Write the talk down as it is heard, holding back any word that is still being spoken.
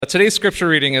Today's scripture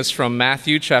reading is from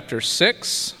Matthew chapter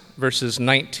 6, verses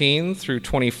 19 through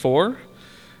 24.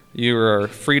 You are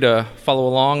free to follow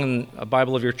along in a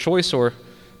Bible of your choice, or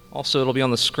also it'll be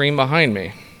on the screen behind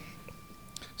me.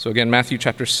 So again, Matthew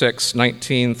chapter 6,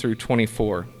 19 through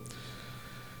 24.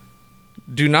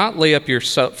 Do not lay up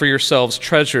for yourselves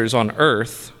treasures on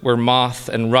earth, where moth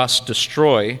and rust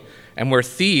destroy, and where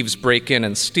thieves break in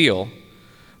and steal,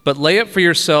 but lay up for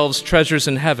yourselves treasures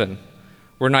in heaven,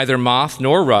 where neither moth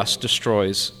nor rust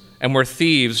destroys, and where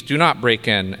thieves do not break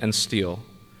in and steal.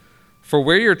 For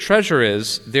where your treasure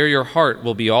is, there your heart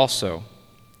will be also.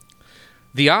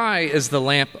 The eye is the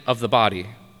lamp of the body.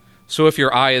 So if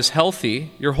your eye is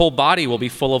healthy, your whole body will be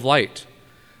full of light.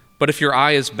 But if your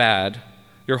eye is bad,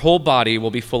 your whole body will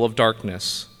be full of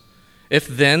darkness. If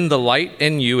then the light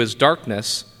in you is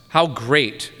darkness, how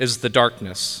great is the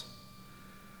darkness?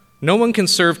 No one can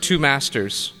serve two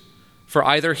masters. For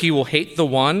either he will hate the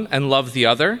one and love the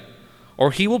other,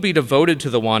 or he will be devoted to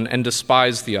the one and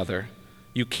despise the other.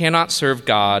 You cannot serve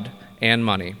God and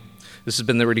money. This has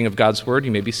been the reading of God's word.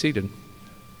 You may be seated.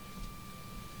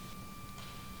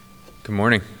 Good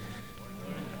morning.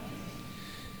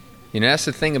 You know, that's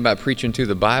the thing about preaching through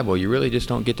the Bible. You really just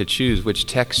don't get to choose which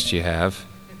text you have.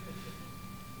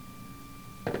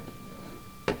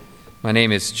 My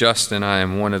name is Justin. I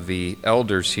am one of the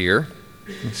elders here.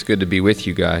 It's good to be with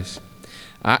you guys.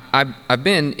 I've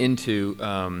been into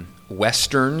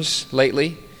Westerns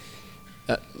lately,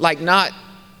 not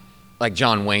like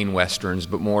John Wayne Westerns,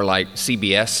 but more like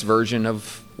CBS version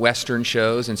of Western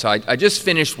shows. And so I just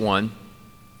finished one,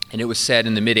 and it was set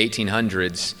in the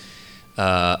mid-1800s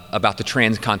about the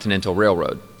Transcontinental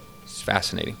Railroad. It's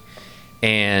fascinating.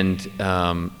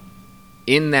 And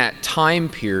in that time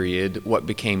period, what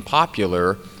became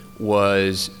popular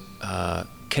was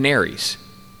canaries.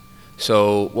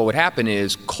 So what would happen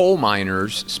is coal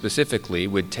miners specifically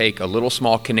would take a little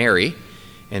small canary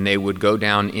and they would go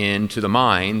down into the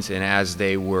mines, and as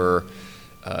they were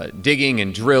digging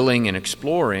and drilling and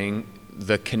exploring,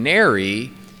 the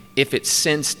canary, if it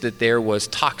sensed that there was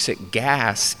toxic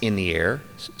gas in the air,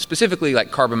 specifically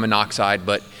like carbon monoxide,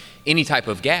 but any type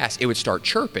of gas, it would start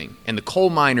chirping. And the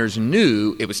coal miners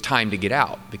knew it was time to get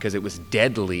out because it was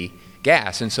deadly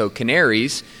gas. And so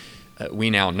canaries,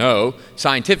 we now know,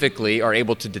 scientifically are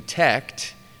able to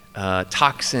detect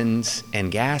toxins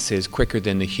and gases quicker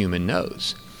than the human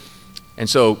nose. And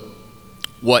so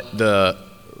what the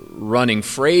running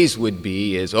phrase would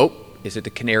be is, is it the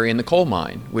canary in the coal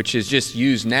mine? Which is just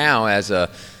used now as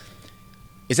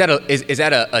is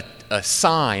that a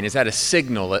sign? Is that a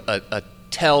signal, a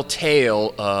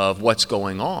telltale of what's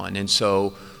going on? And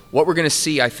so what we're going to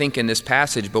see, I think, in this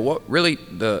passage, but what really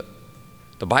the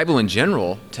Bible in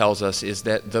general tells us is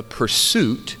that the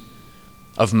pursuit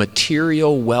of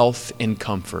material wealth and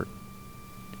comfort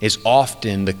is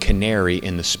often the canary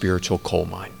in the spiritual coal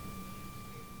mine.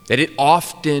 That it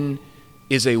often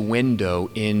is a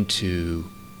window into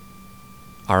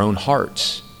our own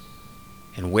hearts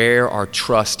and where our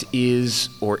trust is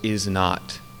or is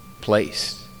not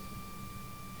placed.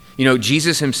 You know,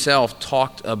 Jesus himself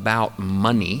talked about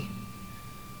money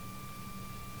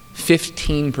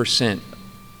 15%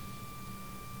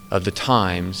 of the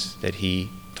times that he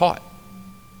taught.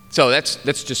 So that's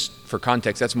just for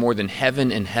context, that's more than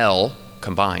heaven and hell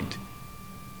combined.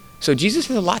 So Jesus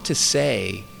has a lot to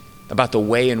say about the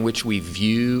way in which we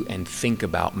view and think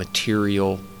about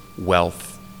material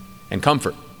wealth and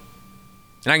comfort.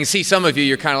 And I can see some of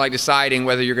you're kind of like deciding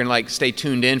whether you're going to stay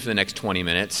tuned in for the next 20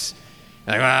 minutes.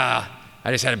 I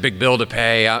just had a big bill to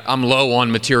pay. I'm low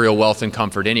on material wealth and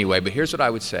comfort anyway. But here's what I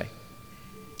would say.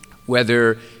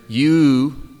 Whether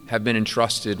you have been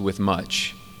entrusted with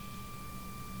much,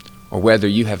 or whether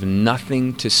you have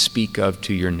nothing to speak of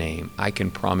to your name, I can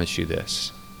promise you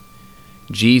this.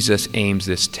 Jesus aims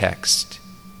this text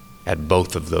at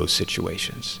both of those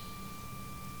situations.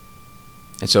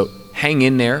 And so hang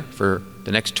in there for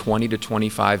the next 20 to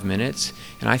 25 minutes,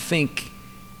 and I think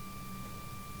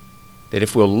that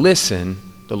if we'll listen,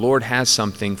 the Lord has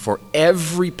something for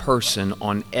every person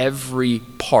on every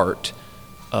part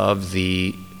of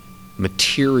the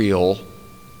material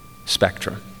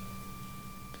spectrum.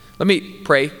 Let me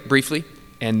pray briefly,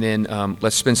 and then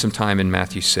let's spend some time in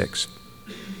Matthew 6.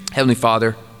 Heavenly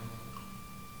Father,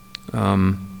 I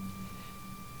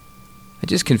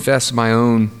just confess my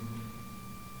own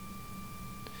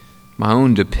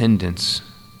dependence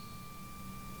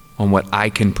on what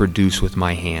I can produce with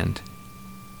my hand.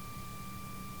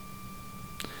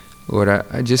 Lord,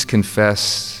 I just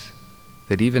confess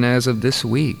that even as of this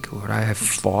week, Lord, I have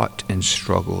fought and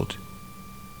struggled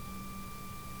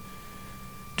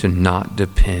to not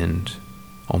depend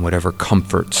on whatever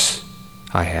comforts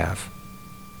I have.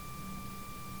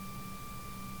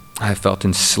 I have felt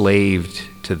enslaved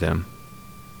to them.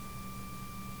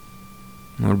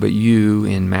 Lord, but you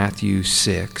in Matthew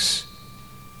 6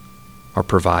 are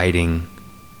providing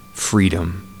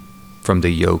freedom from the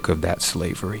yoke of that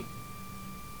slavery.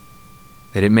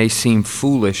 That it may seem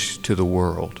foolish to the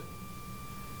world,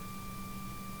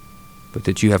 but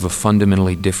that you have a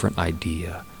fundamentally different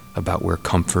idea about where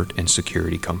comfort and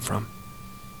security come from.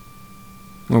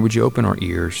 Lord, would you open our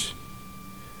ears?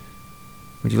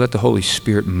 Would you let the Holy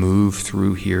Spirit move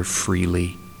through here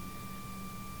freely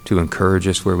to encourage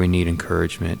us where we need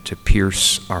encouragement, to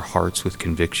pierce our hearts with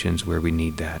convictions where we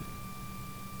need that.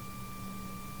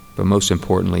 But most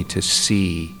importantly, to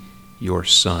see your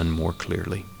Son more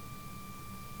clearly.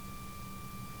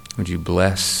 Would you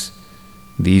bless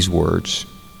these words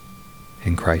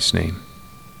in Christ's name?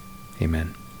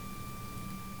 Amen.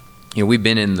 You know, we've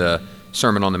been in the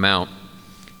Sermon on the Mount,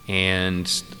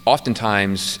 and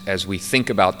oftentimes as we think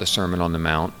about the Sermon on the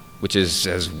Mount, which is,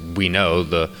 as we know,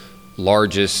 the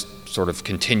largest sort of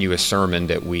continuous sermon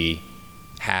that we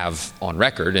have on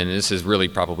record, and this is really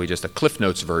probably just a Cliff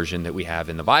Notes version that we have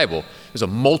in the Bible, is a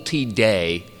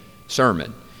multi-day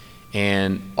sermon.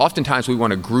 And oftentimes we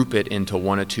want to group it into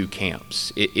one of two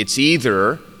camps. It's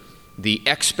either the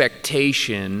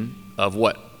expectation of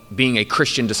what being a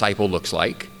Christian disciple looks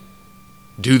like,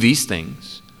 do these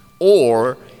things,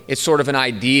 or it's sort of an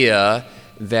idea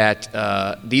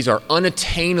that these are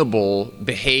unattainable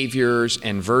behaviors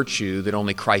and virtue that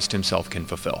only Christ himself can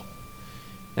fulfill.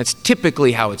 That's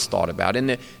typically how it's thought about. And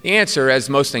the answer, as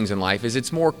most things in life, is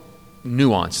it's more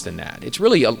nuanced than that. It's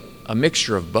really a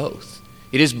mixture of both.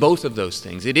 It is both of those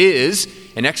things. It is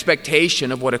an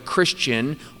expectation of what a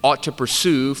Christian ought to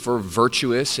pursue for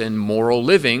virtuous and moral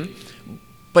living,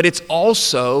 but it's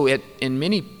also, in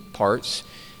many parts,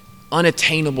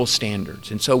 unattainable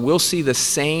standards. And so we'll see the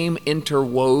same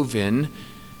interwoven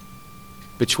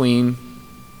between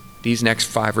these next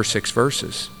 5 or 6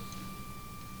 verses.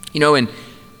 You know, and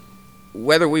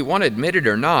whether we want to admit it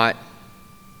or not,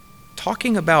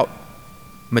 talking about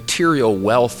material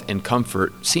wealth and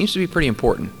comfort seems to be pretty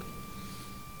important.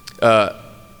 The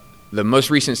most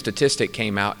recent statistic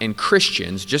came out, and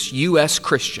Christians, just U.S.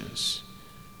 Christians,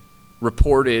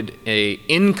 reported an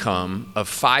income of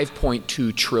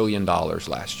 $5.2 trillion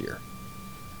last year.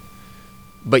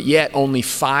 But yet only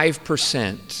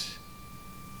 5%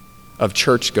 of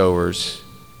churchgoers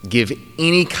give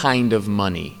any kind of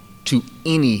money to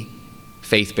any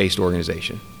faith-based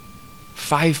organization.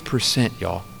 5%,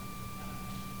 y'all.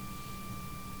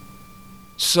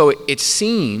 So it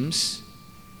seems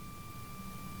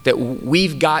that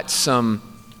we've got some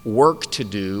work to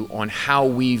do on how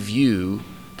we view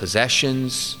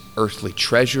possessions, earthly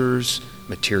treasures,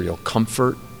 material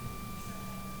comfort.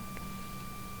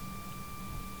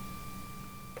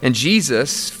 And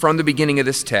Jesus, from the beginning of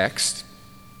this text,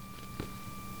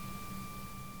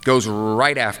 goes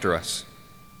right after us.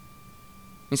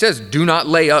 He says, do not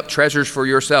lay up treasures for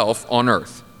yourself on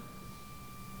earth.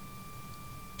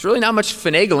 There's really not much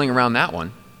finagling around that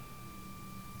one.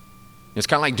 It's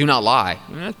kind of like do not lie.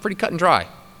 That's pretty cut and dry.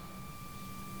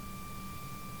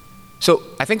 So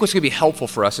I think what's going to be helpful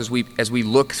for us as we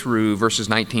look through verses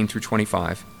 19 through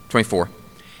 24,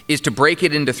 is to break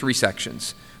it into 3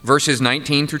 sections. Verses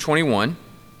 19 through 21,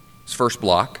 this first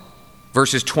block,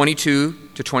 verses 22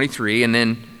 to 23, and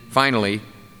then finally,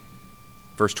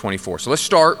 verse 24. So let's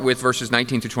start with verses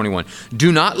 19 through 21.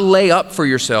 Do not lay up for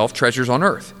yourself treasures on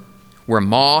earth, where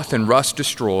moth and rust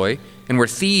destroy, and where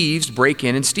thieves break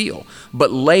in and steal. But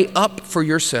lay up for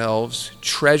yourselves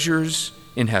treasures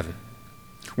in heaven,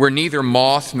 where neither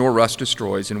moth nor rust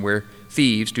destroys, and where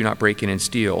thieves do not break in and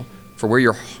steal. For where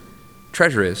your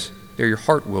treasure is, there your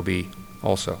heart will be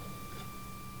also.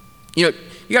 You know,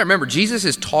 you got to remember, Jesus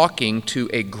is talking to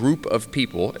a group of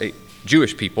people,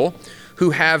 Jewish people,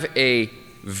 who have a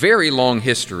very long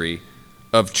history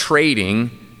of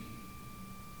trading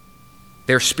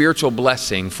their spiritual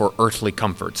blessing for earthly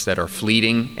comforts that are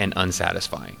fleeting and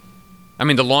unsatisfying. I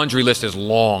mean, the laundry list is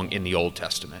long in the Old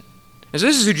Testament. And so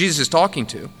this is who Jesus is talking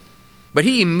to. But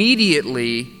he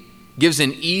immediately gives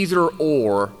an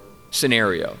either-or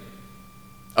scenario.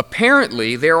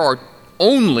 Apparently, there are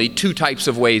only 2 types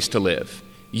of ways to live.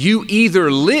 You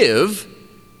either live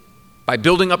by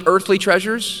building up earthly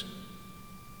treasures,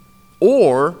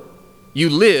 or you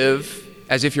live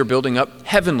as if you're building up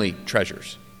heavenly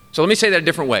treasures. So let me say that a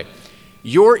different way.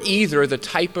 You're either the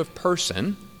type of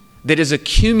person that is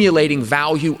accumulating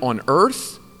value on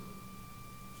earth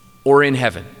or in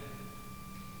heaven.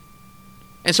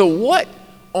 And so what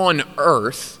on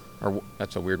earth, or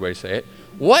that's a weird way to say it,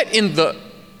 what in the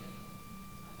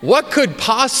What could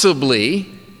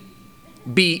possibly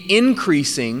be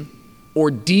increasing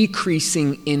or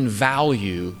decreasing in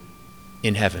value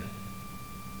in heaven?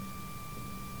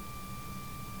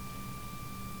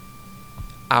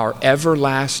 Our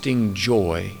everlasting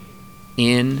joy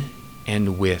in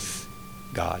and with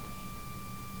God.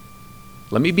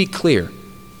 Let me be clear.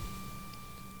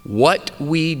 What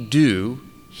we do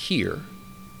here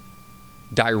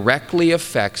directly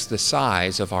affects the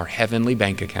size of our heavenly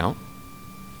bank account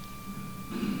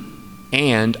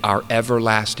and our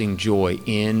everlasting joy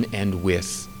in and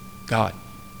with God.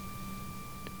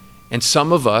 And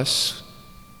some of us,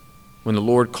 when the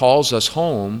Lord calls us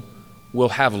home, will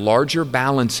have larger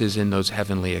balances in those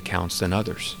heavenly accounts than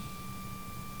others.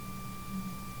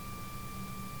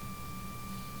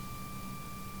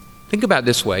 Think about it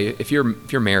this way. If you're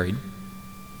married,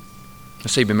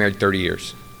 let's say you've been married 30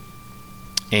 years,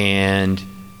 and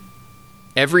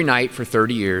every night for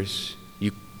 30 years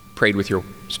you prayed with your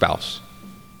spouse.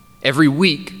 Every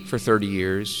week for 30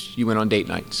 years you went on date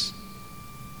nights.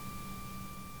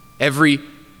 Every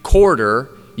quarter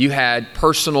you had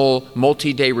personal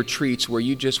multi-day retreats where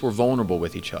you just were vulnerable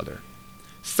with each other.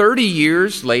 30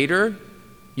 years later,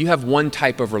 you have one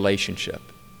type of relationship.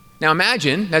 Now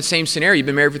imagine that same scenario. You've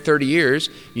been married for 30 years.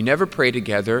 You never pray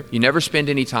together. You never spend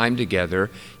any time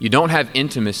together. You don't have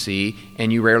intimacy,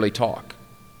 and you rarely talk.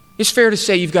 It's fair to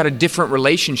say you've got a different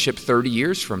relationship 30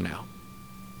 years from now.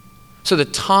 So the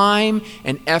time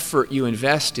and effort you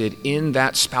invested in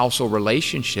that spousal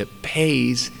relationship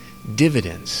pays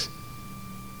dividends.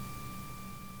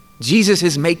 Jesus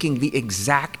is making the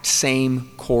exact same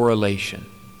correlation.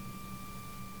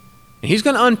 And he's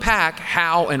going to unpack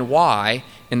how and why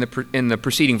in the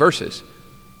preceding verses.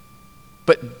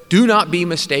 But do not be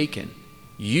mistaken.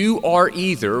 We are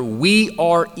either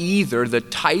the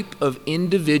type of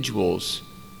individuals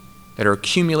that are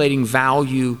accumulating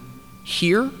value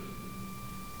here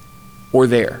or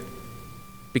there.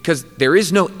 Because there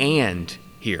is no and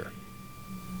here.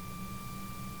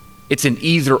 It's an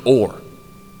either or.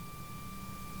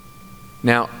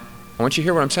 Now, I want you to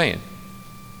hear what I'm saying.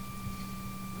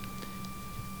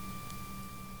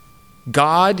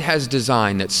 God has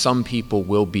designed that some people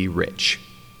will be rich.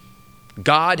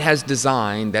 God has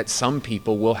designed that some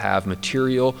people will have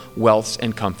material wealth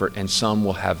and comfort, and some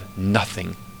will have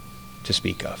nothing to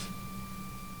speak of.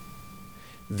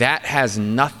 That has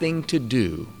nothing to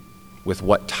do with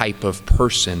what type of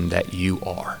person that you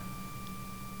are.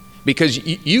 Because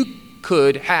you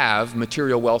could have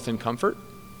material wealth and comfort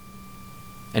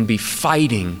and be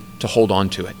fighting to hold on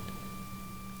to it.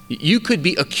 You could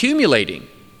be accumulating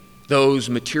those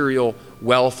material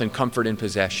wealth and comfort and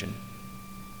possession,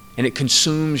 and it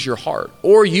consumes your heart.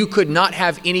 Or you could not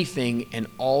have anything, and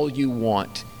all you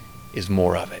want is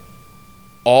more of it.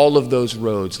 All of those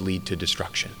roads lead to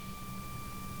destruction.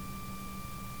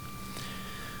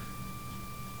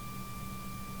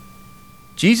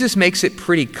 Jesus makes it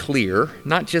pretty clear,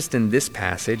 not just in this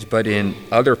passage, but in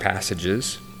other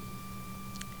passages,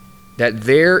 that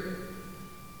there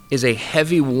is a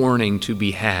heavy warning to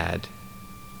be had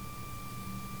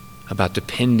about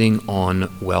depending on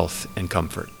wealth and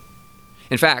comfort.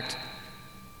 In fact,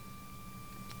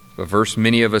 a verse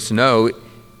many of us know,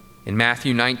 in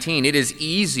Matthew 19, it is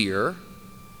easier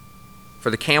for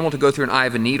the camel to go through an eye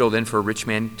of a needle than for a rich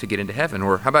man to get into heaven.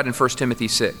 Or how about in 1 Timothy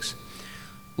 6?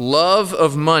 Love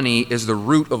of money is the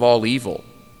root of all evil.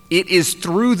 It is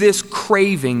through this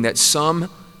craving that some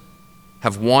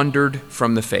have wandered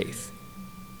from the faith.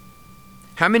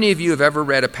 How many of you have ever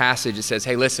read a passage that says,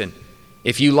 hey, listen,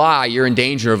 if you lie, you're in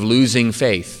danger of losing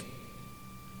faith?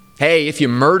 Hey, if you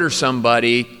murder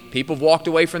somebody, people have walked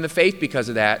away from the faith because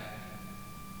of that.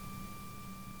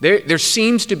 There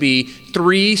seems to be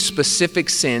 3 specific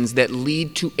sins that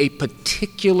lead to a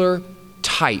particular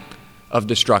type of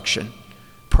destruction: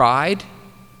 pride,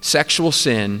 sexual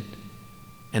sin,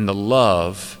 and the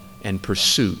love and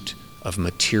pursuit of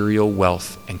material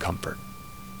wealth and comfort.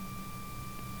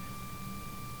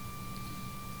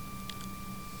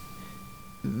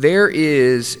 There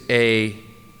is a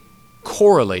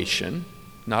correlation,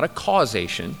 not a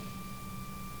causation,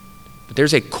 but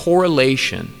there's a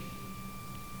correlation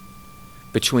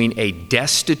between a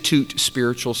destitute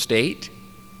spiritual state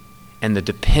and the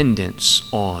dependence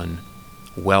on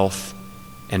wealth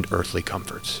and earthly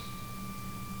comforts.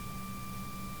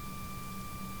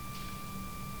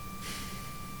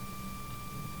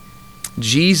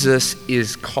 Jesus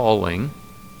is calling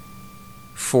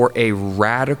for a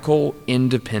radical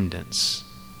independence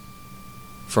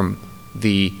from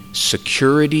the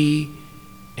security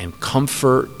and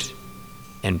comfort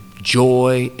and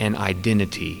joy and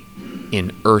identity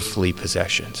in earthly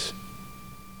possessions.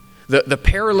 The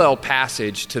parallel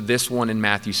passage to this one in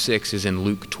Matthew 6 is in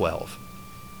Luke 12.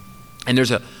 And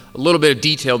there's a little bit of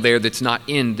detail there that's not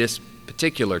in this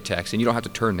particular text, and you don't have to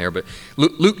turn there, but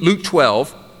Luke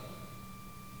 12,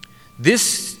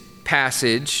 this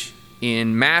passage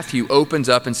in Matthew opens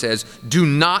up and says, do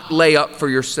not lay up for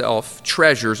yourself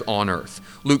treasures on earth.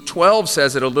 Luke 12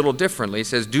 says it a little differently. It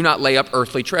says, do not lay up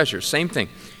earthly treasures. Same thing.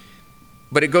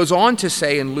 But it goes on to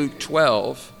say in Luke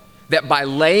 12 that by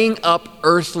laying up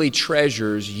earthly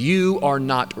treasures, you are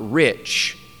not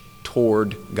rich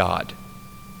toward God.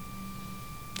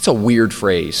 It's a weird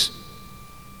phrase.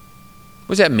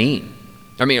 What does that mean?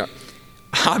 I mean,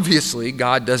 obviously,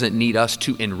 God doesn't need us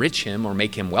to enrich him or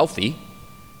make him wealthy. I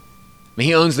mean,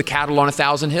 he owns the cattle on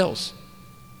 1,000 hills.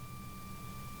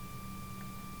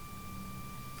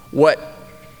 What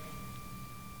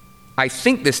I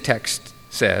think this text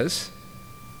says,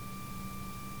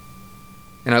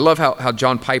 and I love how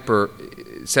John Piper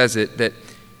says it, that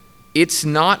it's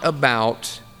not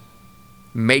about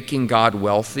making God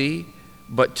wealthy,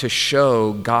 but to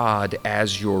show God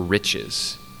as your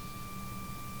riches.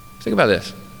 Think about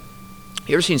this.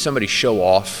 You ever seen somebody show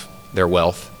off their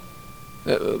wealth?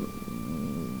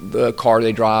 The car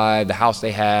they drive, the house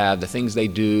they have, the things they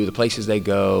do, the places they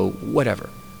go, whatever.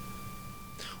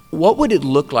 What would it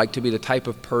look like to be the type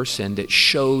of person that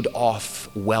showed off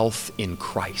wealth in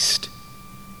Christ?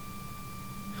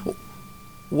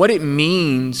 What it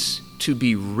means to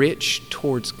be rich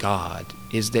towards God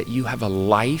is that you have a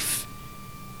life,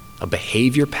 a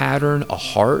behavior pattern, a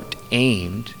heart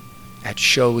aimed at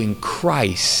showing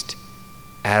Christ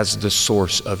as the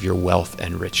source of your wealth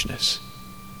and richness.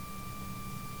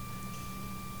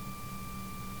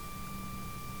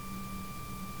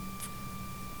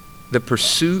 The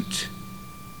pursuit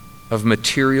of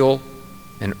material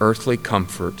and earthly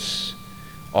comforts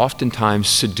oftentimes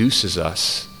seduces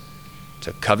us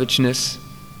to covetousness,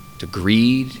 to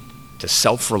greed, to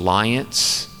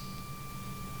self-reliance,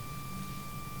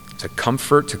 to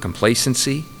comfort, to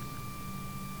complacency.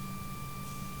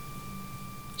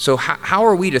 So how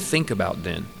are we to think about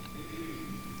then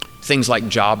things like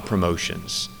job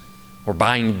promotions or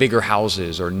buying bigger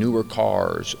houses or newer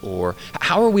cars? Or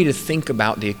how are we to think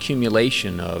about the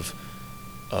accumulation of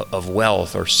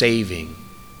wealth or saving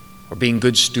or being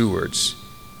good stewards?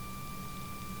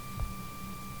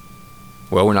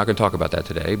 Well, we're not going to talk about that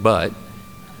today, but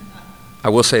I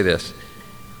will say this.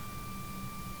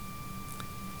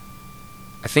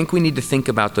 I think we need to think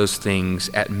about those things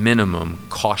at minimum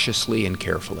cautiously and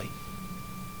carefully.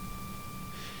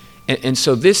 And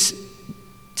so this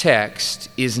text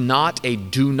is not a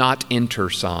do not enter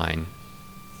sign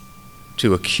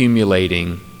to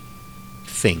accumulating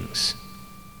things.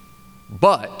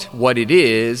 But what it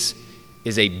is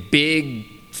a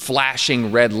big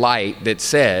flashing red light that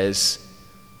says,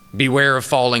 beware of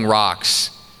falling rocks,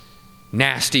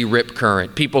 nasty rip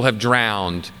current, people have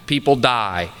drowned, people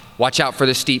die, watch out for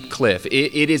the steep cliff.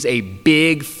 It is a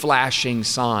big flashing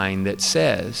sign that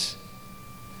says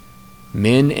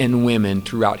men and women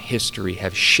throughout history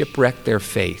have shipwrecked their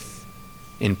faith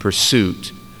in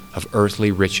pursuit of earthly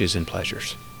riches and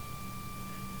pleasures.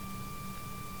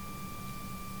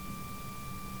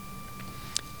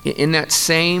 In that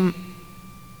same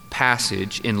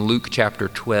passage in Luke chapter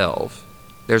 12,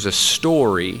 there's a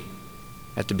story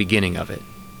at the beginning of it,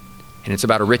 and it's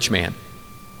about a rich man.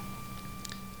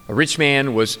 A rich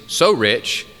man was so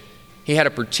rich, he had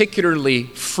a particularly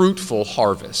fruitful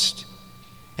harvest.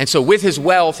 And so with his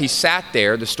wealth, he sat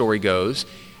there, the story goes,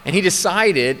 and he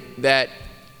decided that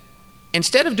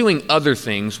instead of doing other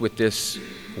things with this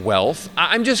wealth,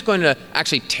 I'm just going to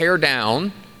actually tear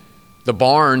down the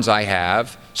barns I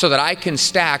have so that I can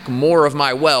stack more of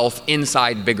my wealth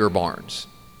inside bigger barns.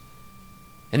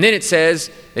 And then it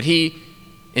says that he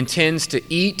intends to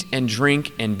eat and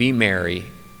drink and be merry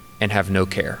and have no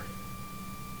care.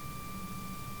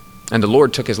 And the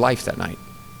Lord took his life that night.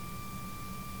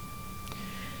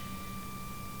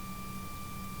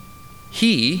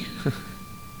 He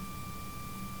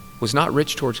was not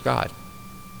rich towards God.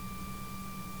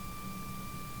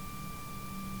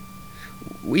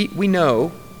 We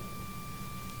know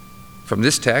from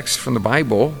this text, from the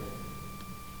Bible,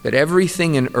 that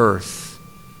everything in earth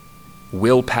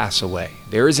will pass away.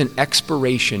 There is an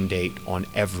expiration date on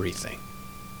everything,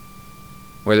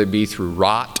 whether it be through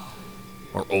rot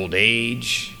or old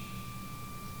age.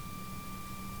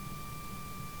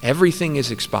 Everything is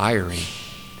expiring.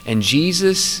 And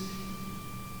Jesus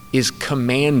is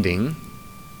commanding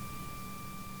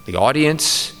the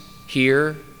audience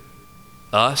here,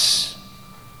 us,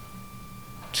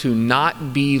 to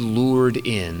not be lured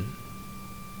in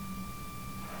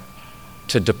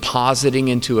to depositing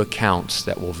into accounts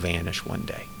that will vanish one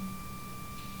day.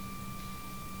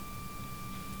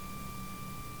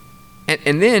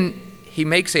 And then he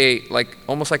makes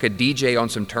almost like a DJ on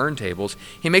some turntables.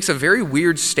 He makes a very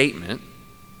weird statement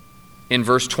in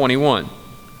verse 21.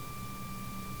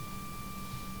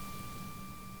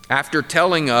 After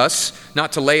telling us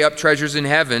not to lay up treasures in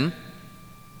heaven,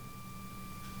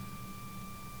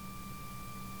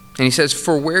 and he says,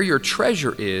 "For where your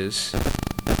treasure is,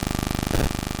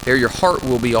 there your heart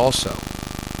will be also."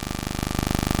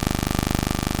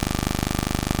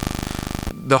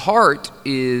 The heart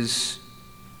is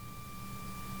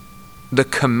the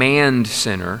command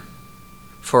center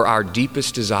for our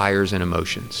deepest desires and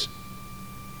emotions.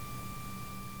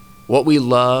 What we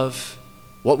love,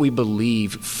 what we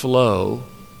believe flow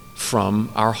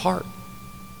from our heart.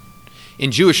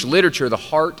 In Jewish literature, the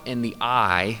heart and the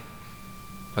eye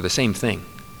are the same thing.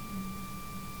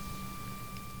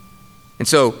 And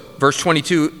so, verse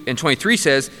 22 and 23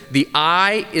 says, "The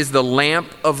eye is the lamp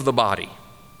of the body."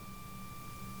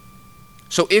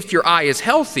 So if your eye is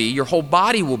healthy, your whole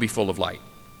body will be full of light.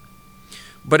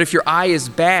 But if your eye is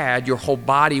bad, your whole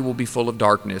body will be full of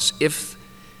darkness. If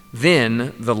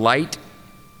then the light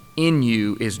in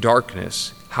you is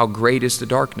darkness, how great is the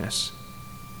darkness?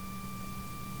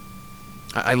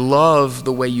 I love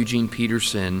the way Eugene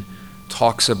Peterson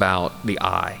talks about the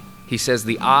eye. He says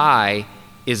the eye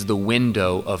is the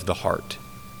window of the heart.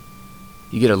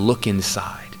 You get a look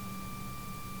inside.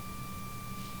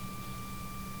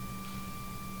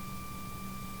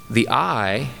 The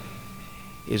eye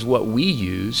is what we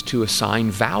use to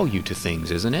assign value to things,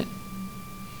 isn't it?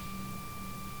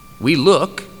 We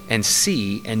look and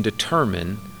see and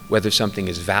determine whether something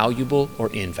is valuable or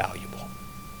invaluable,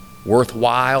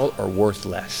 worthwhile or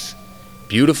worthless,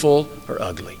 beautiful or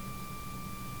ugly.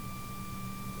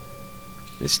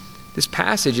 This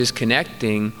passage is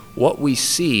connecting what we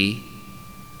see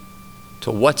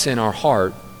to what's in our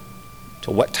heart,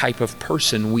 to what type of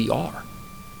person we are.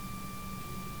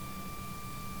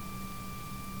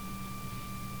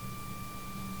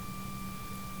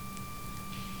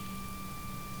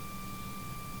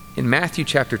 In Matthew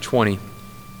chapter 20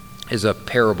 is a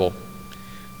parable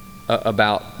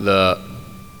about the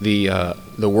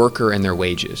worker and their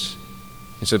wages.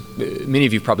 And so many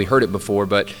of you have probably heard it before,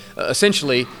 but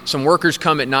essentially some workers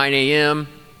come at 9 a.m.,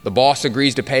 the boss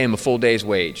agrees to pay them a full day's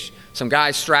wage. Some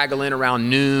guys straggle in around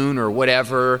noon or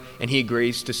whatever, and he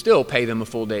agrees to still pay them a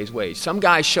full day's wage. Some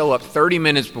guys show up 30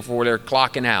 minutes before they're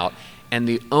clocking out, and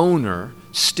the owner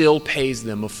still pays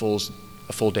them a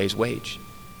full day's wage.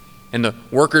 And the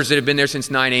workers that have been there since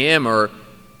 9 a.m. are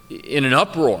in an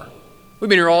uproar. We've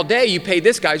been here all day. You paid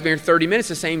this guy who's been here 30 minutes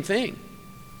the same thing.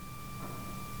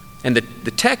 And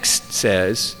the text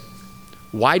says,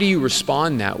 why do you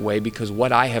respond that way? Because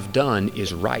what I have done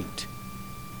is right.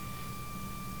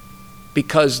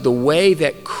 Because the way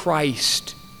that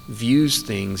Christ views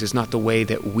things is not the way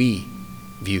that we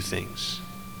view things.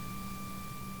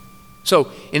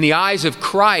 So in the eyes of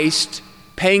Christ,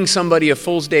 paying somebody a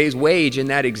full day's wage in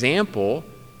that example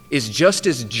is just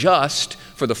as just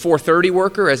for the 4:30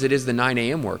 worker as it is the 9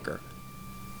 a.m. worker.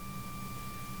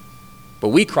 But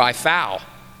we cry foul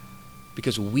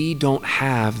because we don't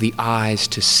have the eyes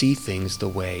to see things the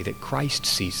way that Christ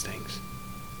sees things.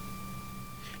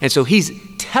 And so he's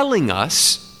telling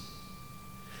us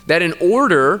that in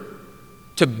order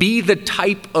to be the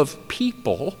type of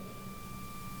people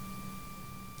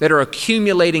that are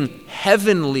accumulating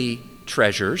heavenly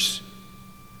treasures,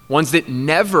 ones that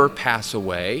never pass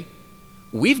away,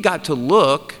 we've got to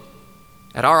look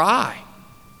at our eye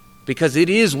because it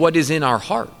is what is in our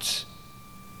hearts.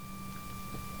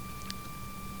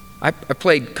 I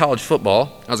played college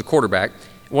football. I was a quarterback.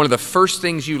 One of the first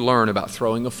things you learn about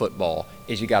throwing a football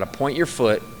is you got to point your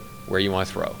foot where you want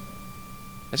to throw.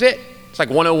 That's it. It's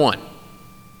like 101.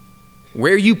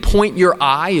 Where you point your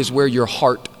eye is where your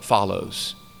heart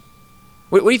follows.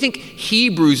 What do you think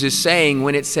Hebrews is saying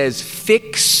when it says,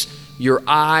 fix your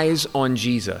eyes on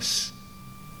Jesus?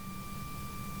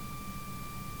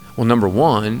 Well, number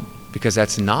one, because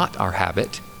that's not our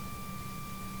habit.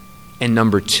 And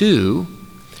number two,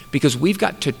 because we've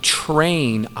got to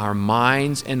train our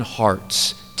minds and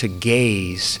hearts to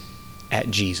gaze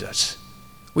at Jesus.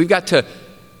 We've got to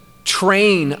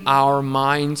train our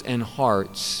minds and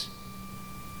hearts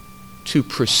to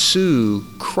pursue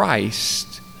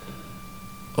Christ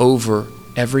over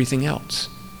everything else.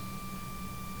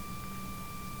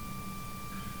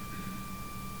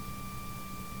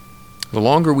 The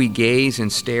longer we gaze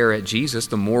and stare at Jesus,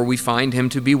 the more we find him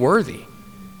to be worthy.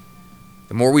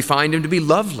 The more we find him to be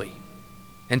lovely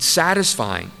and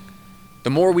satisfying The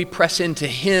more we press into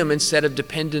Him instead of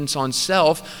dependence on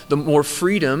self, the more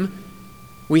freedom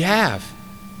we have.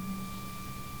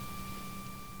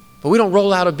 But we don't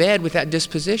roll out of bed with that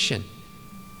disposition.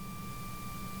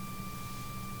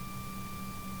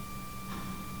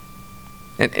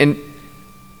 And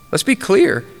let's be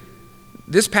clear.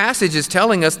 This passage is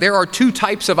telling us there are two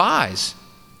types of eyes,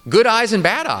 good eyes and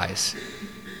bad eyes.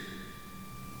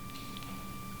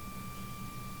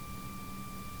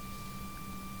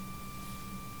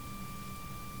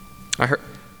 I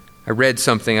read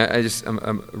something.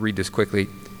 I'm read this quickly.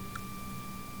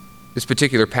 This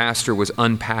particular pastor was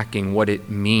unpacking what it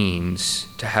means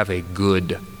to have a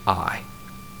good eye.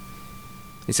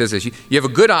 He says this, you have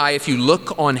a good eye if you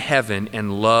look on heaven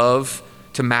and love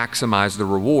to maximize the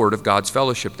reward of God's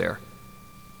fellowship there.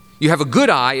 You have a good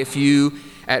eye if you,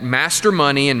 at Master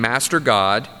Money and Master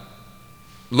God,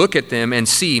 look at them and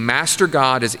see Master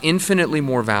God is infinitely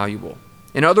more valuable.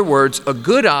 In other words, a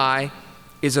good eye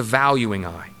is a valuing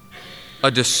eye,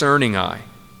 a discerning eye,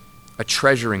 a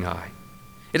treasuring eye.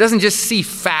 It doesn't just see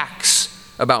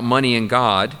facts about money and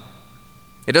God.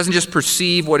 It doesn't just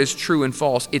perceive what is true and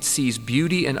false. It sees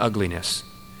beauty and ugliness.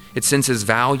 It senses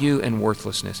value and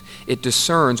worthlessness. It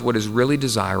discerns what is really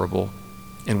desirable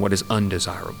and what is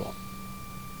undesirable.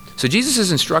 So Jesus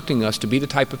is instructing us to be the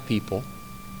type of people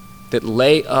that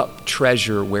lay up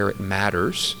treasure where it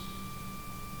matters.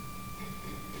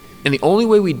 And the only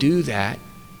way we do that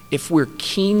if we're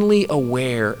keenly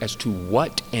aware as to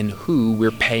what and who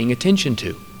we're paying attention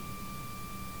to.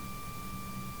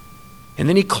 And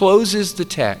then he closes the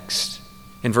text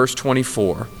in verse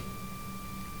 24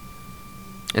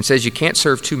 and says you can't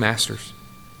serve two masters,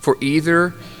 for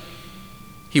either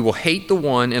he will hate the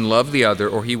one and love the other,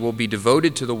 or he will be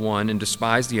devoted to the one and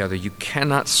despise the other. You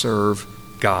cannot serve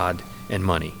God and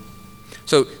money.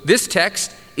 So this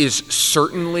text is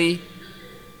certainly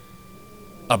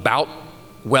about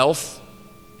wealth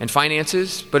and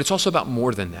finances, but it's also about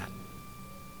more than that.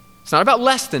 It's not about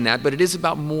less than that, but it is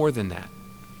about more than that.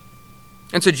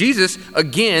 And so Jesus,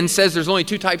 again, says there's only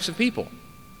two types of people.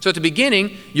 So at the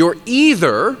beginning, you're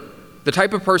either the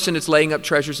type of person that's laying up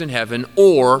treasures in heaven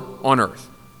or on earth.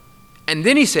 And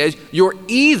then he says you're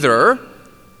either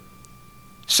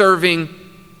serving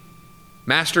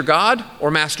Master God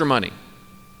or Master Money.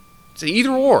 It's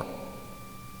either or.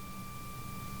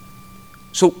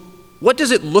 So what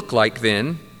does it look like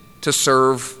then to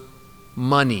serve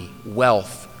money,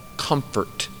 wealth,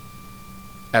 comfort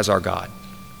as our God?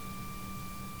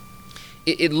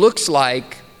 It looks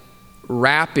like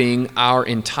wrapping our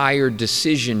entire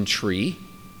decision tree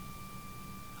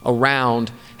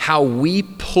around how we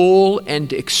pull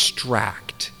and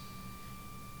extract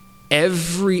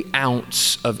every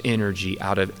ounce of energy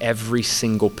out of every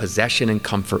single possession and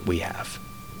comfort we have.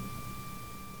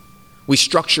 We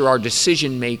structure our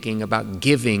decision making about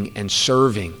giving and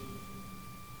serving,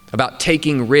 about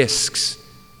taking risks,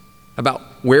 about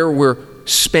where we're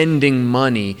spending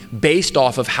money based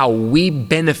off of how we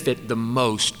benefit the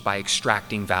most by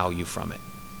extracting value from it.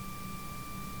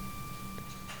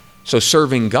 So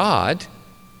serving God,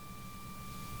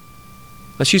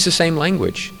 let's use the same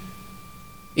language.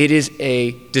 It is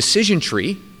a decision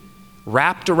tree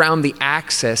wrapped around the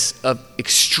axis of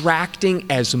extracting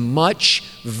as much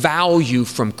value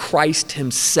from Christ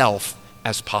Himself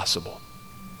as possible.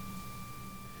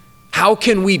 How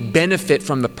can we benefit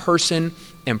from the person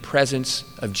and presence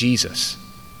of Jesus?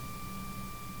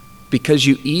 Because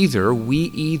we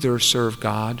either serve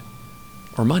God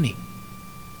or money.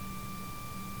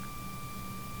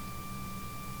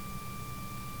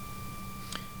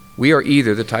 We are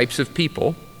either the types of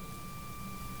people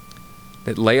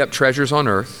that lay up treasures on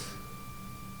earth,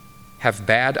 have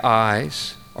bad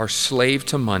eyes, are slave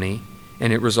to money,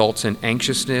 and it results in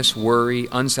anxiousness, worry,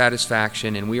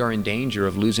 unsatisfaction, and we are in danger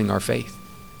of losing our faith.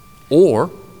 Or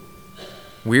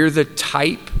we're the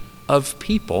type of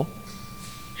people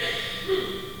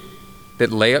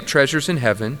that lay up treasures in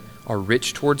heaven, are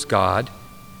rich towards God,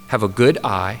 have a good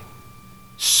eye,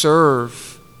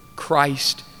 serve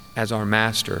Christ as our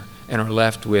master, and are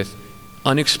left with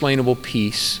unexplainable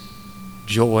peace,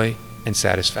 joy, and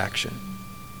satisfaction.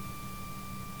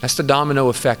 That's the domino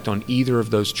effect on either of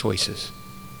those choices.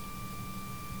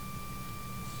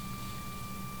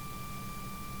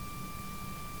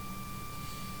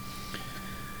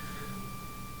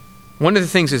 One of the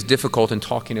things that's difficult in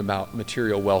talking about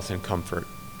material wealth and comfort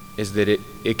is that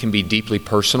it can be deeply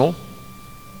personal.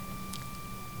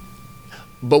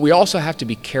 But we also have to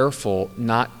be careful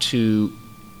not to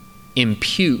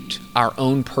impute our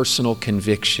own personal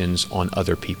convictions on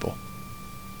other people.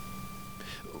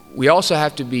 We also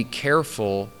have to be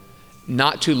careful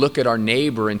not to look at our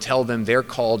neighbor and tell them they're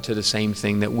called to the same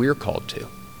thing that we're called to.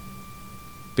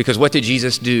 Because what did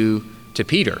Jesus do to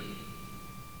Peter?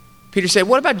 Peter said,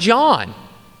 "What about John?"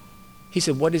 He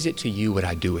said, "What is it to you what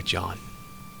I do with John?"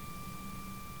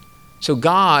 So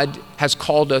God has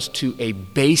called us to a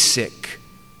basic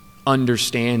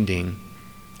understanding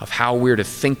of how we're to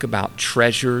think about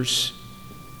treasures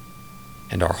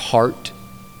and our heart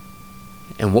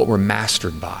and what we're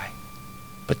mastered by.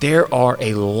 But there are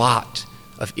a lot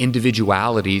of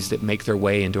individualities that make their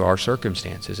way into our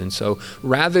circumstances. And so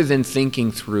rather than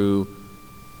thinking through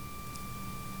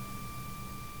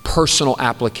personal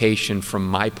application from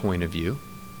my point of view,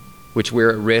 which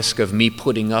we're at risk of me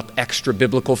putting up extra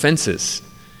biblical fences,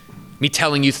 me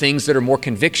telling you things that are more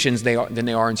convictions than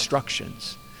they are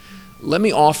instructions. Let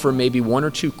me offer maybe one or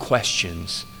two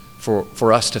questions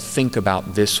for us to think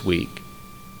about this week.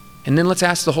 And then let's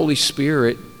ask the Holy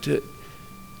Spirit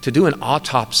to do an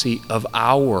autopsy of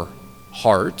our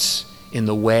hearts in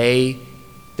the way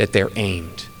that they're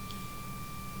aimed.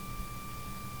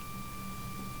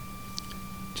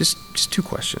 Just two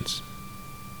questions.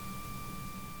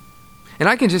 And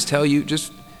I can just tell you,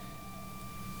 just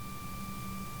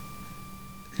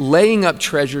laying up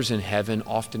treasures in heaven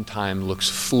oftentimes looks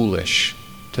foolish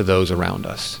to those around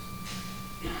us.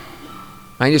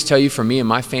 I can just tell you, for me and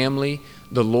my family,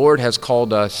 the Lord has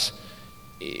called us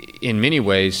in many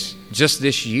ways just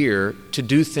this year to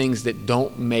do things that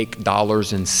don't make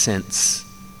dollars and cents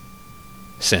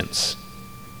sense.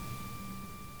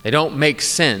 They don't make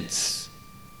sense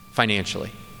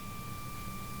financially.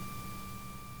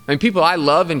 I mean, people I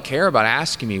love and care about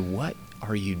asking me, "What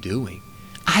are you doing?"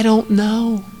 I don't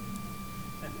know.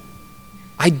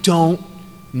 I don't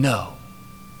know.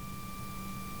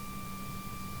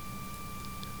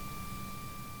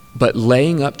 But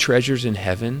laying up treasures in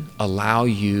heaven allow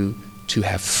you to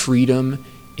have freedom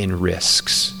in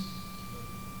risks.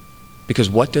 Because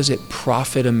what does it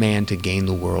profit a man to gain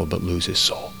the world but lose his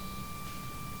soul?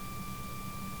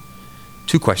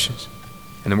 Two questions,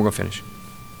 and then we're going to finish.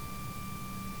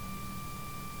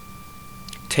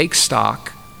 Take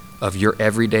stock of your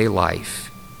everyday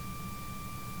life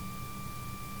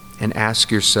and ask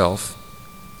yourself,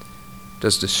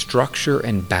 does the structure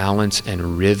and balance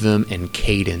and rhythm and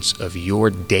cadence of your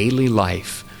daily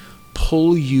life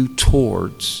pull you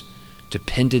towards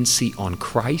dependency on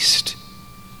Christ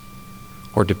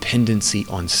or dependency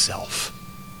on self?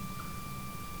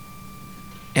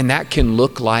 And that can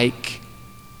look like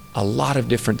a lot of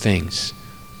different things.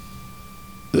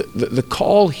 The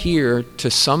call here to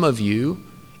some of you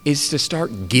is to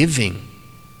start giving.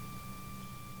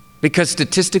 Because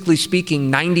statistically speaking,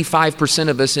 95%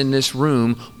 of us in this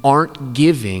room aren't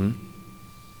giving,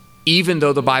 even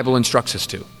though the Bible instructs us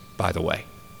to, by the way.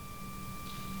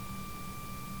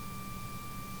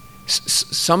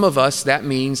 Some of us, that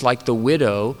means like the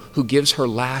widow who gives her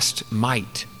last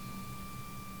mite.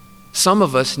 Some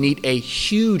of us need a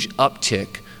huge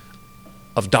uptick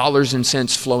of dollars and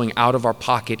cents flowing out of our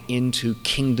pocket into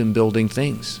kingdom building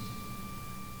things.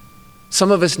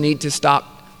 Some of us need to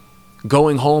stop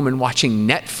going home and watching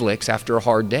Netflix after a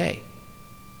hard day.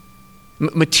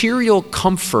 Material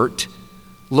comfort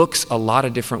looks a lot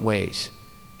of different ways.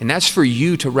 And that's for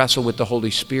you to wrestle with the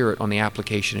Holy Spirit on the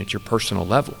application at your personal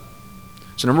level.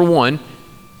 So number one,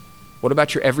 what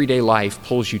about your everyday life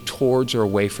pulls you towards or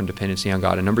away from dependency on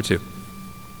God? And number two,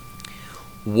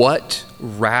 what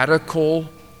radical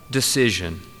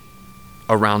decision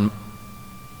around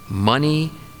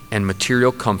money and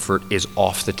material comfort is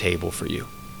off the table for you?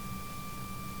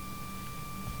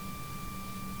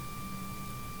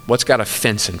 What's got a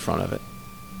fence in front of it?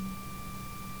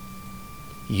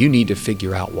 You need to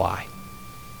figure out why.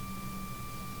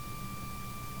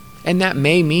 And that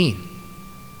may mean,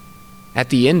 at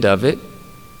the end of it,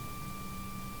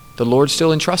 the Lord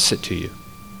still entrusts it to you.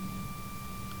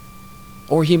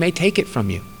 Or He may take it from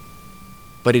you.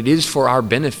 But it is for our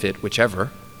benefit,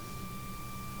 whichever.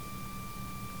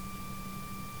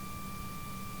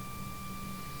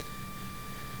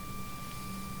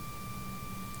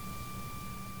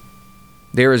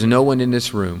 There is no one in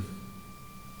this room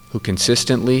who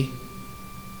consistently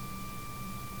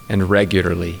and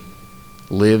regularly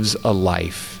lives a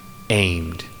life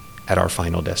aimed at our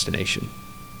final destination.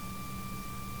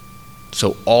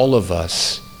 So all of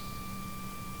us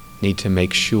need to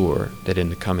make sure that in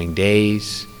the coming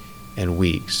days and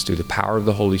weeks, through the power of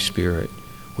the Holy Spirit,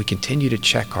 we continue to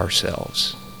check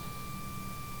ourselves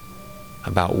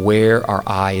about where our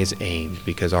eye is aimed,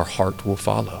 because our heart will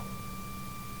follow.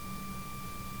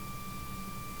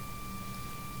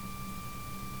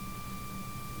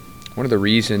 One of the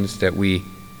reasons that we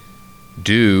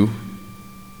do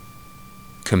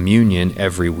communion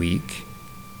every week,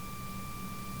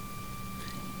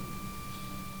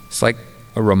 it's like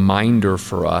a reminder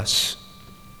for us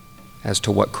as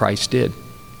to what Christ did.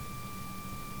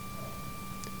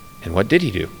 And what did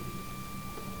he do?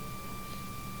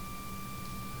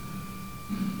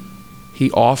 He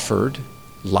offered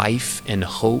life and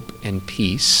hope and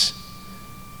peace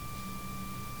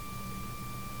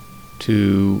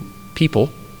to people,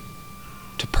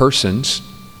 to persons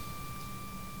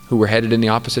who were headed in the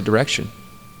opposite direction.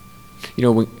 You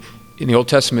know, in the Old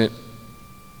Testament,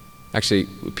 actually,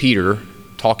 Peter,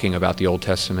 talking about the Old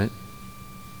Testament,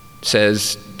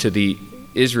 says to the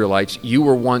Israelites, you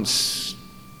were once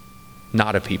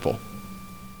not a people.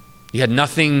 You had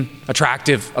nothing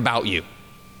attractive about you.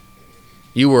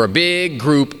 You were a big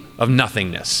group of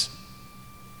nothingness.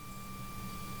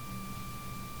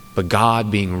 But God,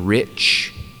 being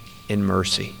rich in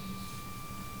mercy.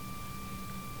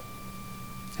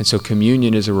 And so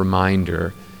communion is a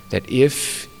reminder that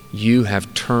if you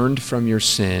have turned from your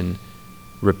sin,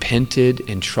 repented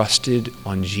and trusted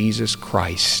on Jesus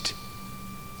Christ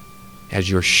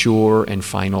as your sure and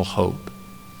final hope,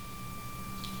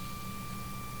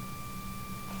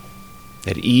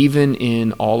 that even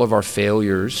in all of our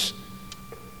failures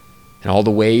and all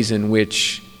the ways in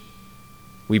which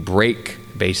we break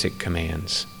basic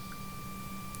commands,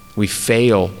 we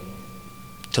fail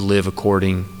to live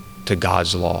according to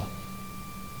God's law,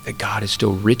 that God is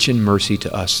still rich in mercy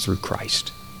to us through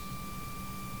Christ.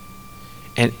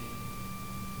 And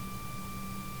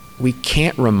we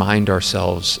can't remind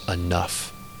ourselves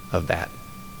enough of that.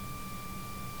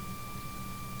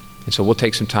 And so we'll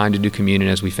take some time to do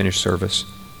communion as we finish service.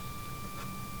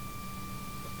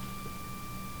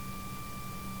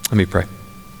 Let me pray.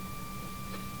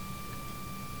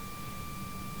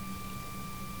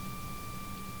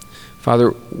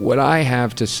 Father, what I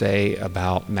have to say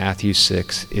about Matthew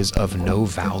 6 is of no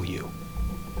value.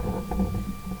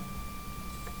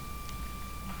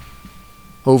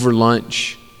 Over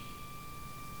lunch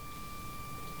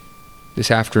this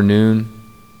afternoon,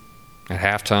 at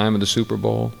halftime of the Super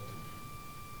Bowl,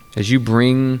 as you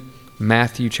bring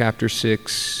Matthew chapter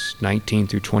 6, 19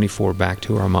 through 24 back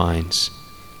to our minds,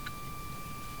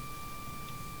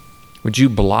 would you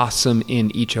blossom in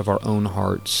each of our own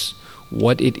hearts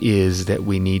what it is that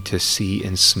we need to see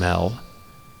and smell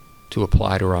to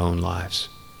apply to our own lives?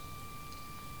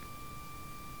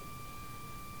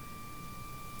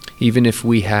 Even if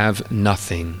we have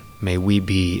nothing, may we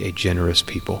be a generous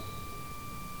people.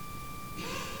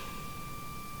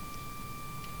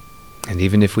 And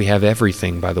even if we have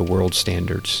everything by the world's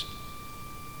standards,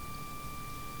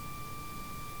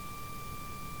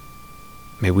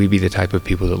 may we be the type of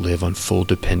people that live on full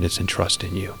dependence and trust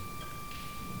in you.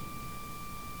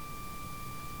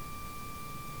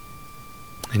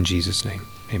 In Jesus' name,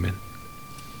 amen.